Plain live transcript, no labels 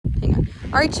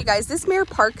All right, you guys, this mare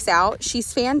parks out.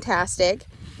 She's fantastic.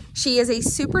 She is a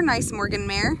super nice Morgan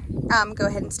mare. Go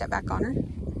ahead and step back on her.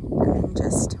 And then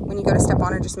just, when you go to step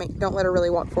on her, just don't let her really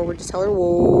walk forward. Just tell her,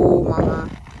 whoa, mama.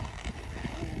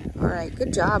 All right,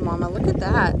 good job, mama. Look at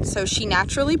that. So she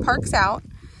naturally parks out.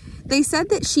 They said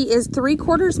that she is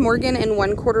 3/4 Morgan and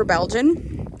 1/4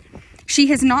 Belgian. She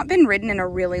has not been ridden in a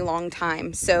really long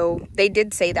time. So they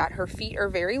did say that her feet are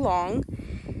very long.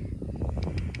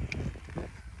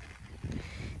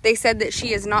 They said that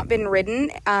she has not been ridden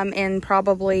in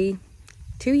probably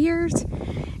 2 years.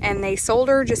 And they sold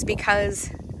her just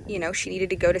because, you know, she needed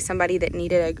to go to somebody that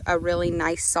needed a really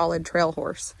nice, solid trail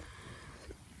horse.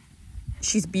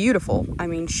 She's beautiful. I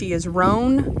mean, she is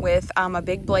roan with a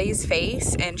big blaze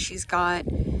face, and she's got,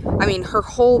 I mean, her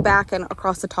whole back and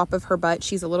across the top of her butt,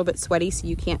 she's a little bit sweaty, so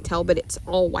you can't tell, but it's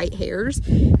all white hairs.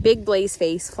 Big blaze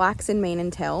face, flaxen mane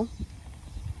and tail.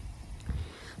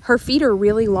 Her feet are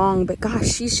really long, but gosh,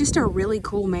 she's just a really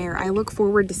cool mare. I look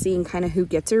forward to seeing kind of who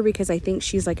gets her, because I think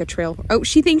she's like a trail. Oh,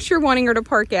 she thinks you're wanting her to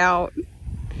park out.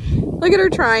 Look at her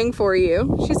trying for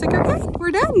you. She's like, okay,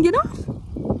 we're done, get off.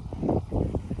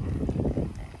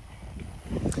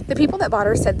 The people that bought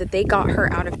her said that they got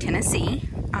her out of Tennessee,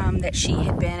 that she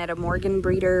had been at a Morgan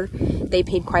breeder. They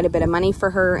paid quite a bit of money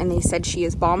for her, and they said she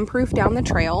is bomb-proof down the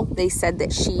trail. They said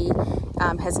that she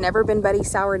has never been buddy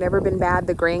sour, never been bad.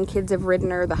 The grandkids have ridden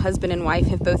her. The husband and wife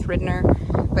have both ridden her,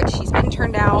 but she's been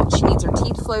turned out. She needs her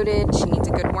teeth floated. She needs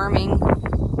a good worming.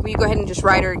 Will you go ahead and just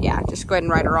ride her? Yeah, just go ahead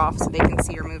and ride her off so they can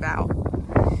see her move out.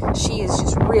 She is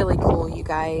just really cool, you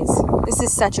guys. This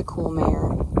is such a cool mare.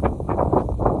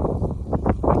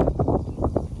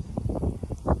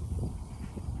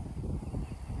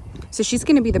 So she's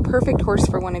going to be the perfect horse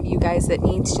for one of you guys that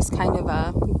needs just kind of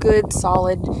a good,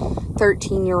 solid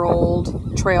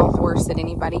 13-year-old trail horse that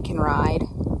anybody can ride.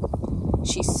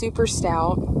 She's super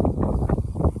stout.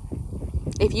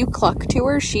 If you cluck to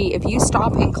her, if you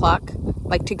stop and cluck,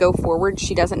 like to go forward,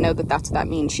 she doesn't know that that's what that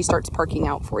means. She starts parking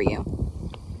out for you.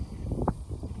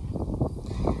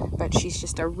 But she's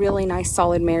just a really nice,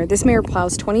 solid mare. This mare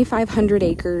plows 2,500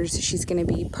 acres. She's going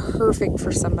to be perfect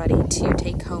for somebody to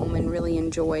take home and really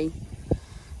enjoy.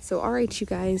 So, all right, you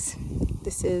guys,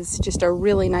 this is just a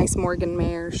really nice Morgan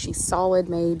mare. She's solid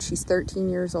made. She's 13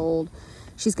 years old.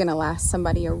 She's going to last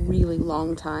somebody a really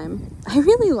long time. I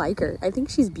really like her. I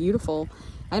think she's beautiful.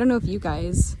 I don't know if you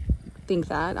guys think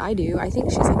that. I do. I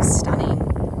think she's like stunning.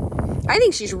 I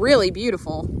think she's really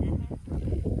beautiful.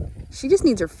 She just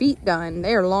needs her feet done.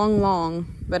 They are long, long.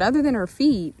 But other than her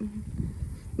feet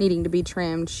needing to be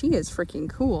trimmed, she is freaking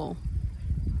cool.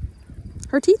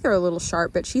 Her teeth are a little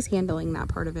sharp, but she's handling that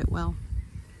part of it well.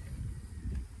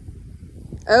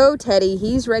 Oh, Teddy,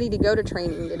 he's ready to go to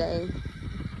training today.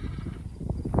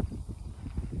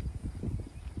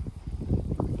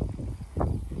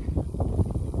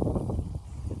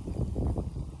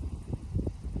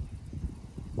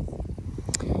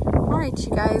 Alright,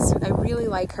 you guys, I really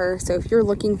like her. So if you're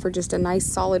looking for just a nice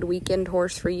solid weekend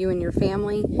horse for you and your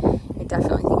family, I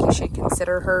definitely think you should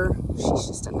consider her. She's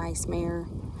just a nice mare.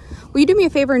 Will you do me a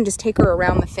favor and just take her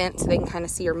around the fence so they can kind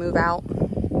of see her move out?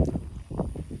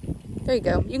 There you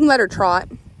go. You can let her trot.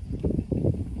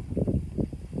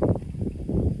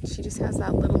 She just has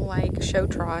that little like show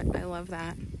trot. I love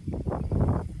that.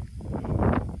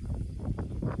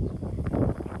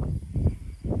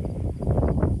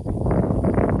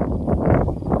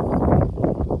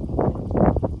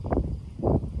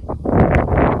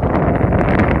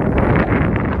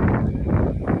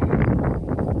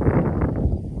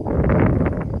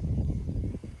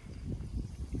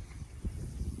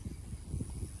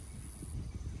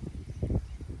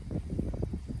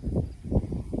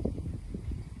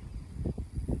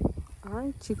 All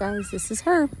right, you guys, this is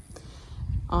her.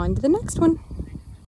 On to the next one.